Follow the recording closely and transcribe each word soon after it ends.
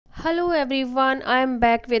Hello everyone, I am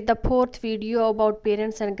back with the fourth video about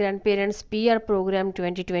Parents and Grandparents PR Program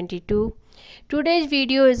 2022. Today's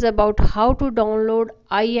video is about how to download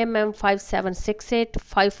IMM 5768,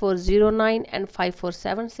 5409 and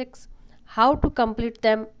 5476, how to complete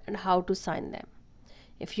them and how to sign them.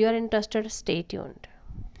 If you are interested, stay tuned.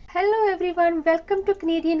 Hello everyone, welcome to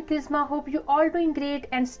Canadian Charisma. Hope you all doing great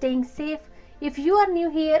and staying safe. If you are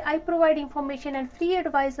new here, I provide information and free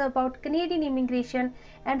advice about Canadian immigration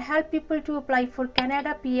and help people to apply for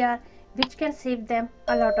Canada PR, which can save them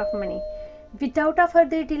a lot of money. Without a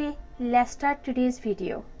further delay, let's start today's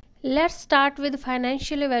video. Let's start with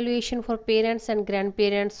financial evaluation for parents and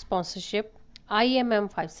grandparents sponsorship,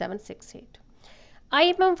 IMM 5768.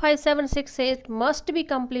 IMM 5768 must be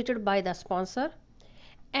completed by the sponsor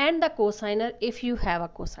and the cosigner if you have a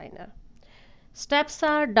cosigner. Steps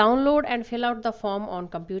are: download and fill out the form on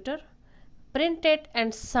computer, print it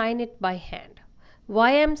and sign it by hand.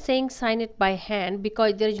 Why I am saying sign it by hand?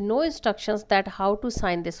 Because there is no instructions that how to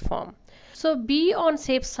sign this form. So be on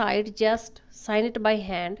safe side, just sign it by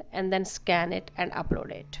hand and then scan it and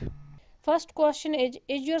upload it. First question is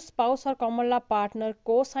your spouse or common law partner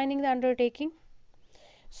co-signing the undertaking?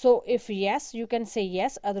 So if yes, you can say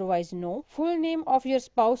yes, otherwise no. Full name of your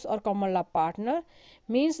spouse or common law partner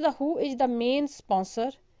means who is the main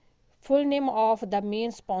sponsor, full name of the main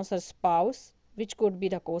sponsor spouse, which could be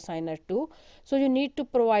the co-signer too. So you need to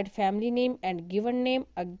provide family name and given name.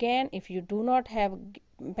 Again, if you do not have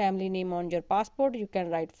family name on your passport, you can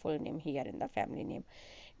write full name here in the family name.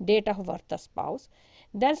 Date of birth the spouse.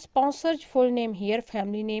 Then sponsor's full name here,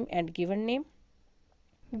 family name and given name.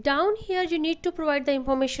 Down here you need to provide the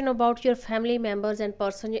information about your family members and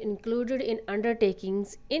persons included in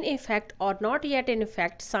undertakings in effect or not yet in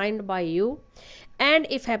effect signed by you, and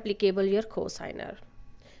if applicable your co-signer.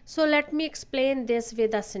 So let me explain this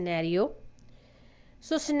with a scenario.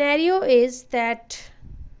 So scenario is that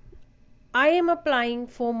I am applying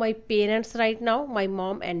for my parents right now, my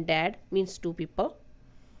mom and dad, means two people.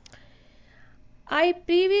 I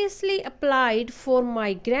previously applied for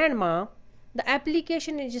my grandma. The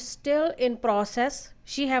application is still in process.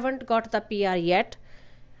 She haven't got the PR yet,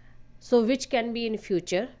 so which can be in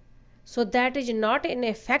future. So that is not in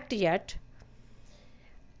effect yet.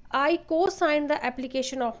 I co-signed the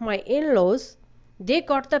application of my in-laws. They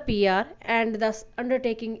got the PR and the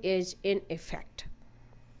undertaking is in effect.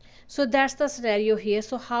 So that's the scenario here.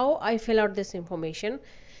 So how I fill out this information?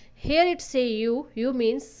 Here it say you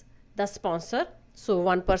means the sponsor, so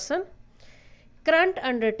one person. Current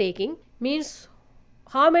undertaking means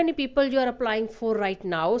how many people you are applying for right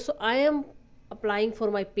now. So I am applying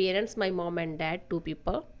for my parents, my mom and dad, two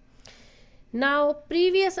people. Now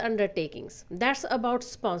previous undertakings, that's about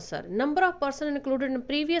sponsor. Number of person included in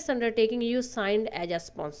previous undertaking you signed as a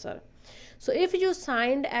sponsor. So if you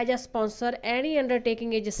signed as a sponsor, any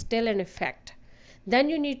undertaking is still in effect, then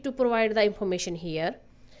you need to provide the information here.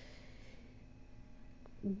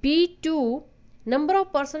 B2, number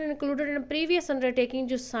of persons included in a previous undertaking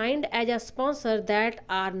you signed as a sponsor that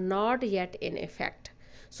are not yet in effect.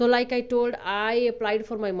 So like I told, I applied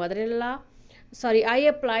for my mother-in-law, I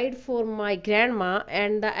applied for my grandma,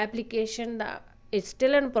 and the application is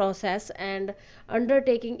still in process and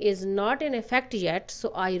undertaking is not in effect yet,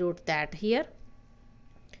 so I wrote that here.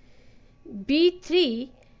 B3,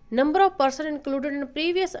 number of persons included in a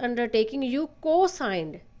previous undertaking you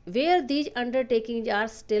co-signed where these undertakings are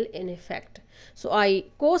still in effect. So I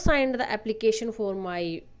co-signed the application for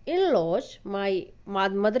my in-laws, my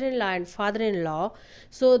mother-in-law and father-in-law.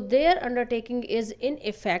 So their undertaking is in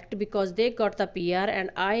effect because they got the PR and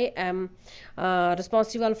I am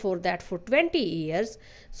responsible for that for 20 years.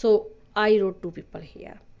 So I wrote two people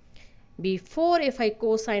here. Before, if I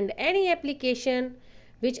co-signed any application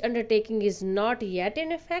which undertaking is not yet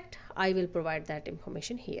in effect, I will provide that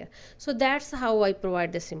information here. So that's how I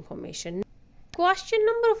provide this information. Question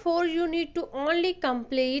number 4, you need to only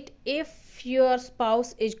complete if your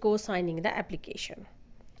spouse is co-signing the application.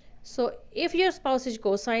 So if your spouse is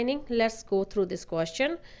co-signing, let's go through this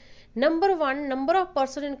question. Number 1, number of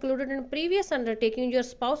persons included in previous undertaking your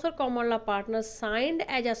spouse or common law partner signed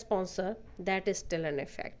as a sponsor, that is still in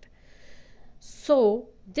effect. So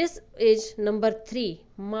this is number 3,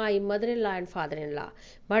 my mother-in-law and father-in-law.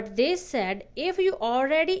 But they said if you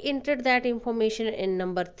already entered that information in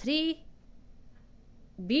number 3,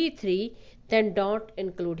 B3, then don't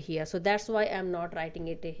include here. So that's why I'm not writing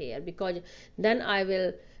it here, because then I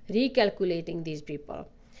will recalculating these people.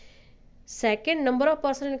 Second, number of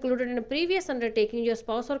persons included in a previous undertaking your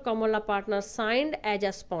spouse or common law partner signed as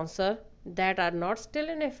a sponsor that are not still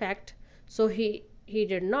in effect. So he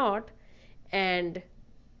did not, and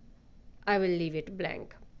I will leave it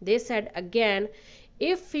blank. They said again,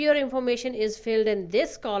 if your information is filled in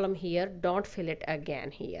this column here, don't fill it again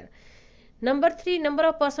here. Number 3, number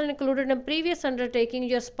of persons included in previous undertaking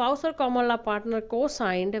your spouse or common law partner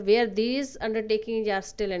co-signed where these undertakings are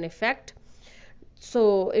still in effect.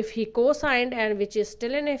 So if he co-signed and which is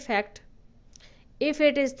still in effect, if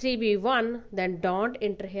it is 3B1, then don't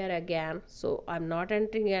enter here again. So I'm not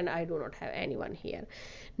entering and I do not have anyone here.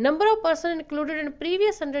 Number of persons included in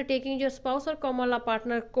previous undertaking your spouse or common law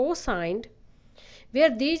partner co-signed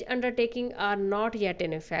where these undertakings are not yet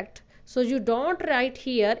in effect. So you don't write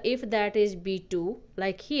here if that is B2.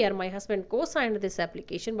 Like here my husband co-signed this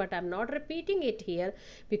application, but I'm not repeating it here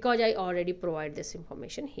because I already provide this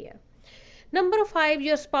information here. Number 5,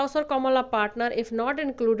 your spouse or common law partner if not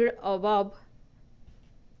included above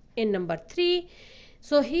in number 3.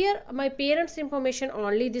 So here my parents information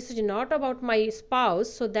only, this is not about my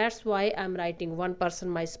spouse, so that's why I'm writing one person,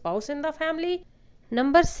 my spouse, in the family.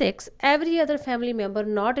 Number 6, every other family member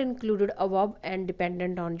not included above and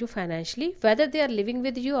dependent on you financially, whether they are living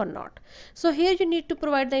with you or not. So here you need to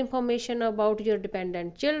provide the information about your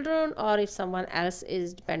dependent children or if someone else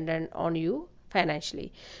is dependent on you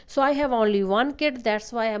financially. So I have only one kid,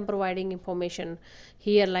 that's why I'm providing information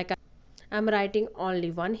here, like I'm writing only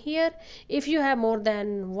one here. If you have more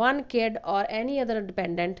than one kid or any other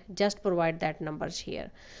dependent, just provide that numbers here.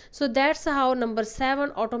 So that's how number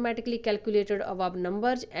 7 automatically calculated above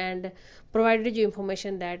numbers and provided you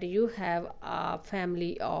information that you have a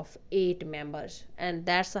family of 8 members, and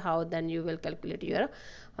that's how then you will calculate your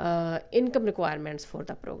income requirements for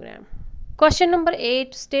the program. Question number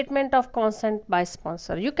 8, statement of consent by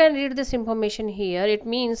sponsor. You can read this information here. It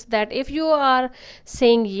means that if you are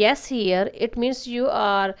saying yes here, it means you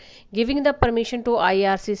are giving the permission to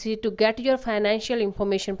IRCC to get your financial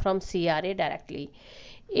information from CRA directly.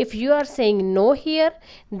 If you are saying no here,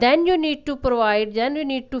 then you need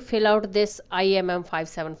to fill out this IMM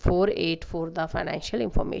 5748 for the financial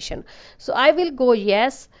information. So I will go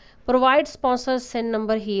yes, provide sponsor SIN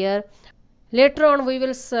number here. Later on we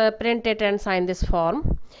will print it and sign this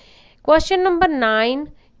form. Question number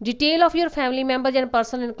 9, detail of your family members and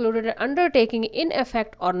person included in undertaking in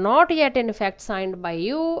effect or not yet in effect signed by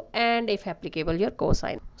you, and if applicable your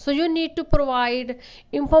co-sign. So you need to provide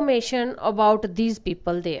information about these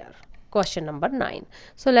people there. Question number 9.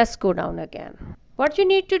 So let's go down again. What you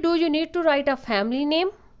need to do, you need to write a family name,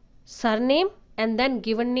 surname, and then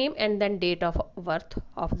given name and then date of birth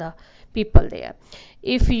of the people there.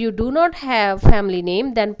 If you do not have family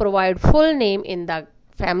name, then provide full name in the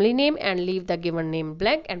family name and leave the given name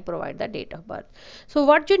blank and provide the date of birth. So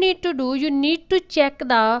what you need to do, you need to check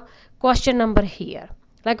the question number here,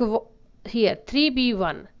 like here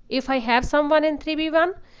 3B1. If I have someone in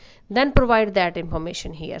 3B1, then provide that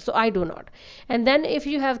information here. So I do not. And then if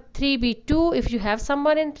you have 3B2, if you have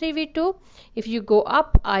someone in 3B2, if you go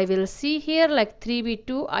up, I will see here like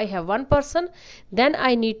 3B2, I have one person, then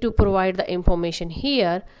I need to provide the information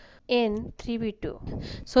here in 3B2.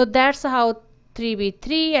 So that's how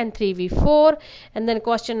 3B3 and 3B4. And then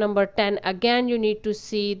question number 10, again you need to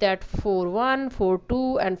see that 41,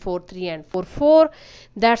 42 and 43 and 44.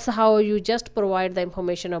 That's how you just provide the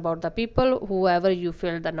information about the people, whoever you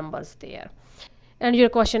fill the numbers there. And your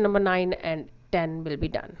question number 9 and 10 will be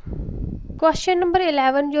done. Question number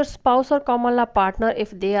 11, your spouse or common law partner if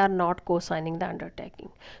they are not co-signing the undertaking.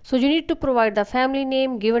 So you need to provide the family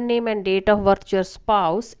name, given name and date of birth to your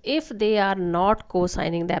spouse if they are not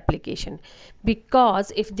co-signing the application.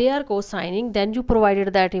 Because if they are co-signing, then you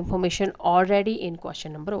provided that information already in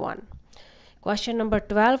question number 1. Question number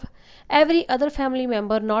 12, every other family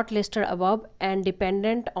member not listed above and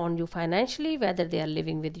dependent on you financially, whether they are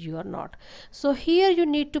living with you or not. So here you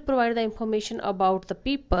need to provide the information about the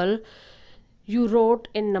people you wrote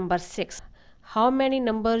in number 6. How many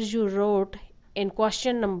numbers you wrote in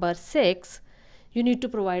question number 6, you need to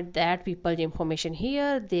provide that people's information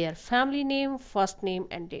here, their family name, first name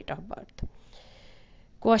and date of birth.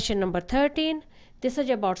 Question number 13, this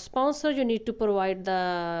is about sponsor. You need to provide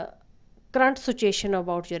the current situation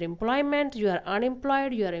about your employment, you are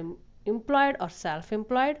unemployed, you are employed or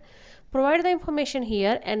self-employed. Provide the information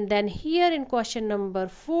here, and then here in question number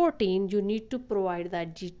 14 you need to provide the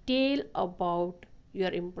detail about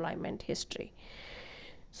your employment history.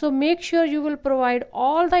 So make sure you will provide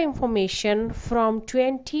all the information from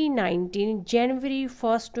 2019 January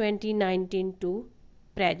 1st 2019 to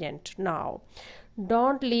present now.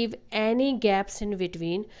 Don't leave any gaps in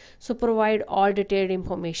between. So provide all detailed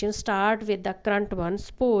information. Start with the current one.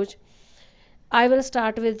 Suppose I will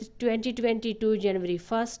start with 2022 January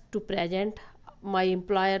 1st to present. My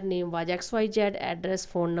employer name was XYZ, address,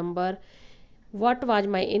 phone number, what was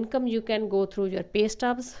my income. You can go through your pay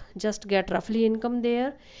stubs, just get roughly income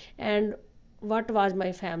there, and what was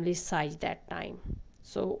my family size that time.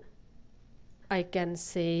 So I can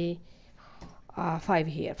say 5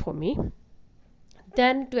 here for me.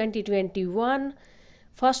 Then 2021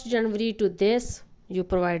 1st January to this, you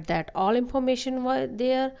provide that all information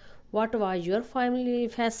there, what was your family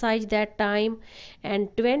size that time.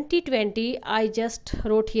 And 2020 I just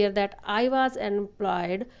wrote here that I was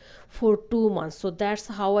employed for 2 months, so that's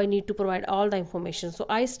how I need to provide all the information. So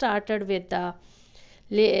I started with the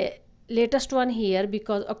latest one here,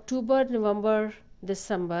 because October, November,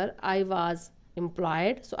 December I was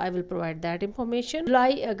employed, so I will provide that information.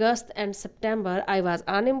 July, August and September I was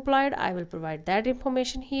unemployed, I will provide that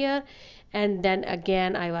information here. And then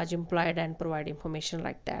again I was employed and provide information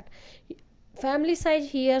like that. Family size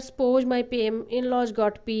here, suppose my in-laws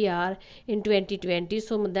got PR in 2020,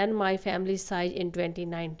 so then my family size in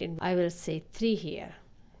 2019 I will say 3 here.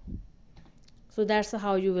 So that's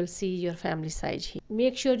how you will see your family size here.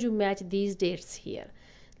 Make sure you match these dates here.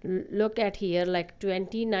 Look at here, like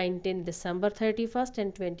 2019 December 31st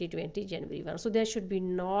and 2020 January 1. So there should be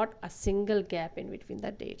not a single gap in between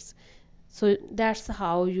the dates. So that's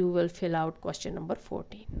how you will fill out question number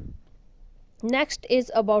 14. Next is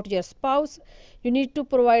about your spouse. You need to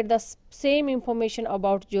provide the same information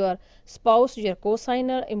about your spouse, your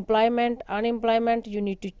cosigner, employment, unemployment. You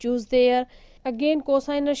need to choose there. Again,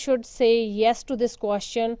 cosigner should say yes to this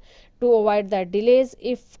question to avoid the delays.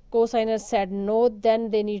 If cosigner said no,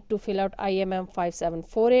 then they need to fill out IMM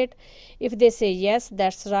 5748. If they say yes,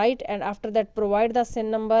 that's right, and after that provide the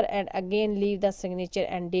SIN number and again leave the signature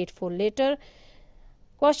and date for later.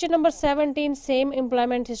 Question number 17, same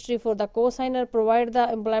employment history for the cosigner. Provide the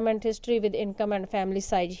employment history with income and family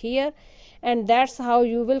size here, and that's how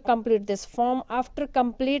you will complete this form. After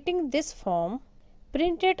completing this form,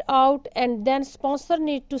 print it out, and then sponsor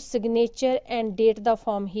need to signature and date the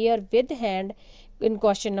form here with hand in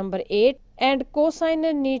question number 8, and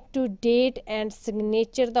cosigner need to date and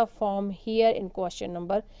signature the form here in question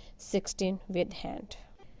number 16 with hand.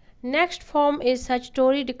 Next form is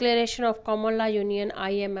Statutory Declaration of Common Law Union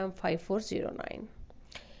IMM 5409.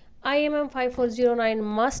 IMM 5409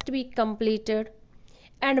 must be completed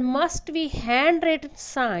and must be handwritten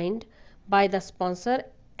signed by the sponsor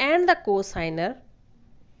and the cosigner.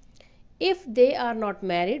 If they are not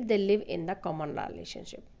married, they live in the common law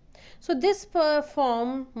relationship. So this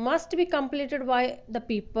form must be completed by the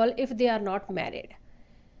people if they are not married.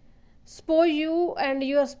 Suppose you and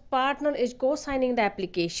your partner is co-signing the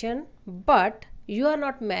application, but you are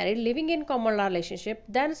not married, living in common law relationship,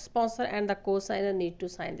 then sponsor and the co-signer need to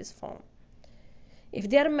sign this form. If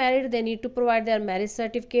they are married, they need to provide their marriage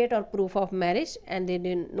certificate or proof of marriage, and they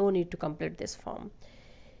no need to complete this form.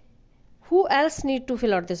 Who else need to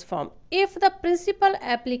fill out this form? If the principal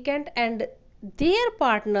applicant and their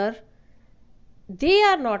partner, they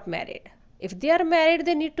are not married. If they are married,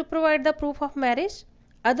 they need to provide the proof of marriage.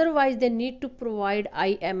 Otherwise, they need to provide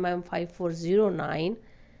IMM 5409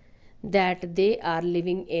 that they are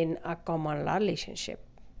living in a common law relationship.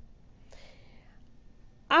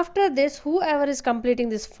 After this, whoever is completing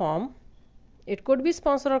this form, it could be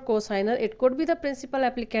sponsor or cosigner, it could be the principal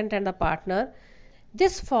applicant and the partner.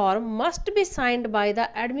 This form must be signed by the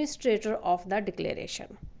administrator of the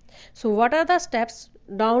declaration. So what are the steps?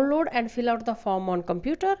 Download and fill out the form on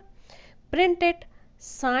computer, print it,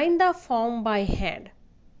 sign the form by hand.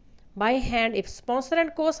 By hand, if sponsor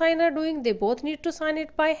and cosigner are doing, they both need to sign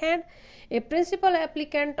it by hand. A principal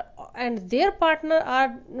applicant and their partner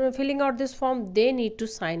are filling out this form, they need to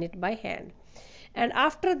sign it by hand. And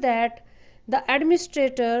after that, the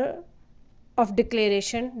administrator of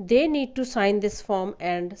declaration, they need to sign this form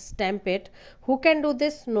and stamp it. Who can do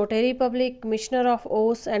this? Notary public, commissioner of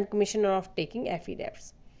oaths and commissioner of taking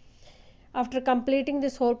affidavits. After completing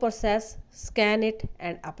this whole process, scan it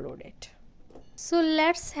and upload it. So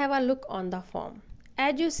let's have a look on the form.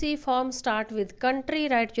 As you see, form start with country,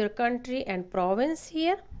 write your country and province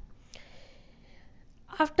here.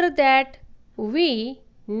 After that,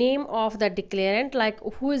 name of the declarant, like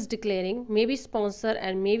who is declaring, maybe sponsor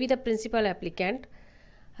and maybe the principal applicant.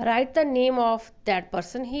 Write the name of that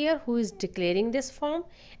person here who is declaring this form,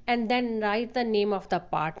 and then write the name of the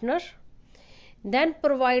partner. Then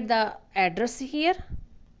provide the address here,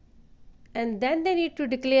 and then they need to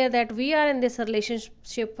declare that we are in this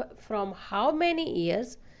relationship from how many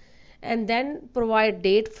years, and then provide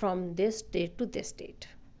date from this date to this date.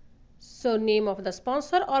 So name of the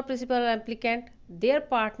sponsor or principal applicant, their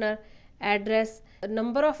partner, address,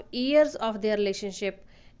 number of years of their relationship,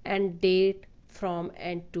 and date from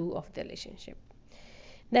and to of the relationship.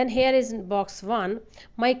 Then here is box 1.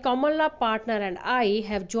 My common law partner and I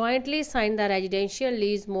have jointly signed the residential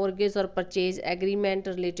lease, mortgage or purchase agreement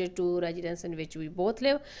related to residence in which we both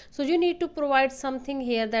live. So you need to provide something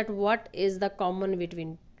here, that what is the common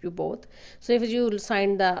between you both. So if you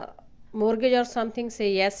sign the mortgage or something,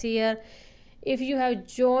 say yes here. If you have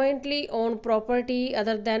jointly owned property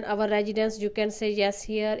other than our residence, you can say yes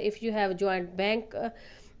here. If you have joint bank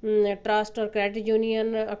trust or credit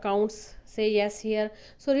union accounts, say yes here.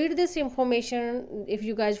 So read this information. If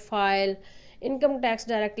you guys file income tax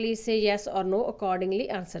directly, say yes or no, accordingly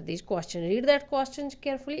answer these questions. Read that questions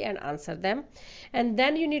carefully and answer them. And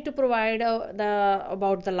then you need to provide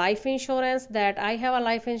about the life insurance, that I have a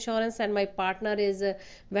life insurance and my partner is a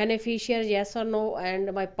beneficiary, yes or no,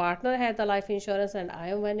 and my partner has the life insurance and I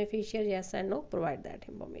am beneficiary, yes and no. Provide that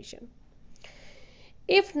information.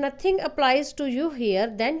 If nothing applies to you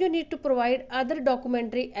here, then you need to provide other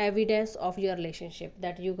documentary evidence of your relationship,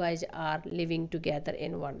 that you guys are living together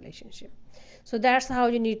in one relationship. So that's how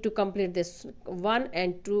you need to complete this 1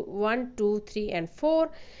 and 2, 1, 2, 3 and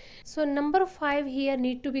 4. So number 5 here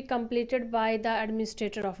need to be completed by the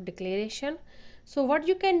administrator of declaration. So what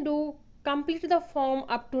you can do, complete the form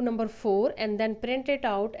up to number 4 and then print it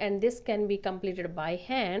out, and this can be completed by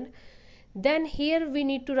hand. Then here we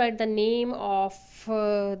need to write the name of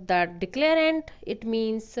the declarant. It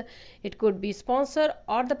means it could be sponsor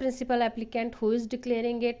or the principal applicant who is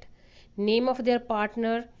declaring it, name of their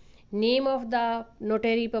partner, name of the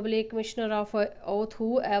notary public commissioner of oath,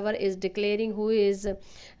 whoever is declaring, who is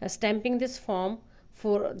stamping this form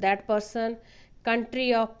for that person,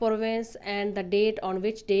 country of province and the date, on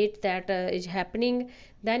which date that is happening.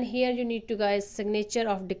 Then here you need to guys signature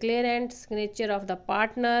of declarant, signature of the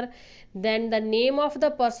partner, then the name of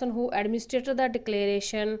the person who administered the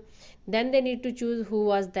declaration, then they need to choose who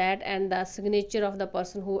was that, and the signature of the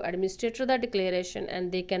person who administered the declaration,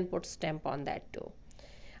 and they can put stamp on that too.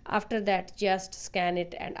 After that, just scan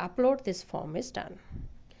it and upload. This form is done.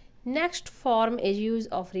 Next form is use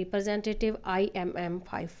of representative IMM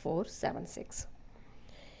 5476.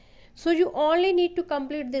 So you only need to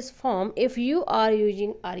complete this form if you are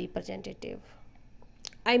using a representative.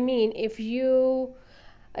 I mean, if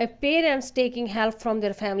parents taking help from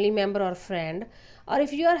their family member or friend, or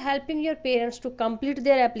if you are helping your parents to complete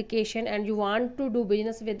their application and you want to do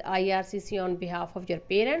business with IRCC on behalf of your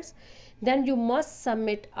parents, then you must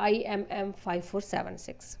submit IMM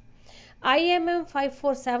 5476. IMM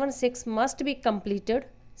 5476 must be completed,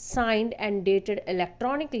 signed and dated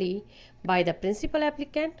electronically by the principal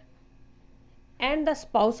applicant and the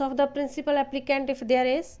spouse of the principal applicant if there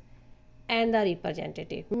is, and the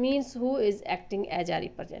representative, means who is acting as a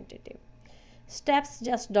representative. Steps: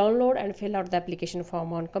 just download and fill out the application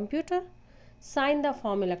form on computer, sign the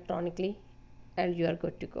form electronically, and you are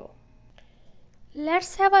good to go.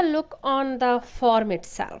 Let's have a look on the form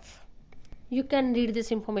itself. You can read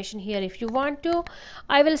this information here if you want to.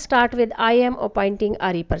 I will start with I am appointing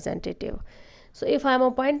a representative. So if I am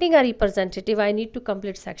appointing a representative, I need to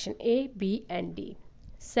complete section A, B and D.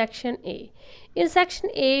 Section A. In section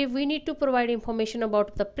A, we need to provide information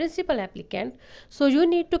about the principal applicant. So you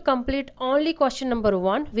need to complete only question number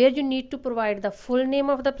 1, where you need to provide the full name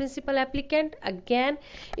of the principal applicant. Again,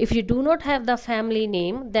 if you do not have the family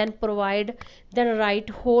name, then write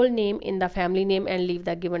whole name in the family name and leave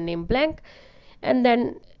the given name blank. And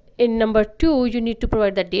then in number 2, you need to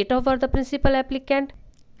provide the date of birth of the principal applicant.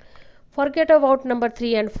 Forget about number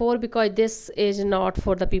 3 and 4 because this is not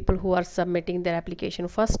for the people who are submitting their application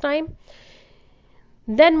first time.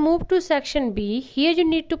 Then move to section B. Here you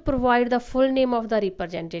need to provide the full name of the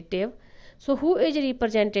representative. So who is a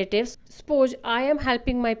representative? Suppose I am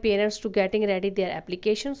helping my parents to getting ready their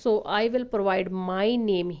application, so I will provide my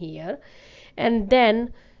name here. And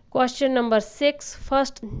then question number 6,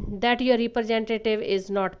 first, that your representative is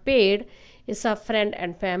not paid, is a friend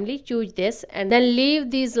and family, choose this, and then leave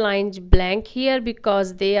these lines blank here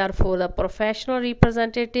because they are for the professional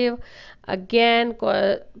representative. Again,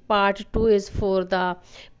 part 2 is for the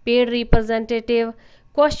paid representative.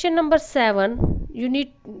 Question number 7, you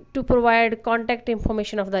need to provide contact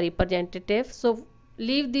information of the representative, so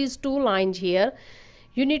leave these 2 lines here.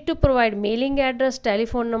 You need to provide mailing address,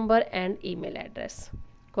 telephone number and email address.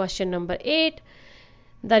 Question number 8,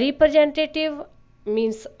 the representative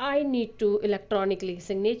means I need to electronically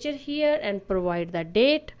signature here and provide the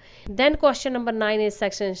date. Then question number 9 is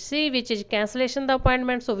section C, which is cancellation the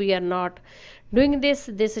appointment, so we are not doing this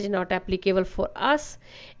is not applicable for us.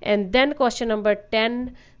 And then question number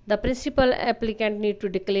 10, the principal applicant need to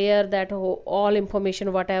declare that all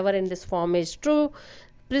information whatever in this form is true.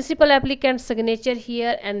 principal applicant signature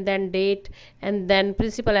here and then date, and then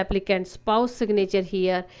principal applicant spouse signature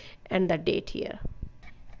here and the date here,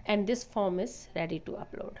 and this form is ready to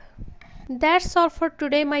upload. That's all for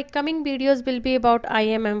today. My coming videos will be about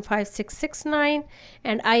IMM 5669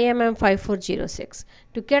 and IMM 5406.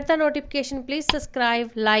 To get the notification, please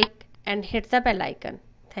subscribe, like and hit the bell icon.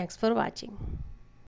 Thanks for watching.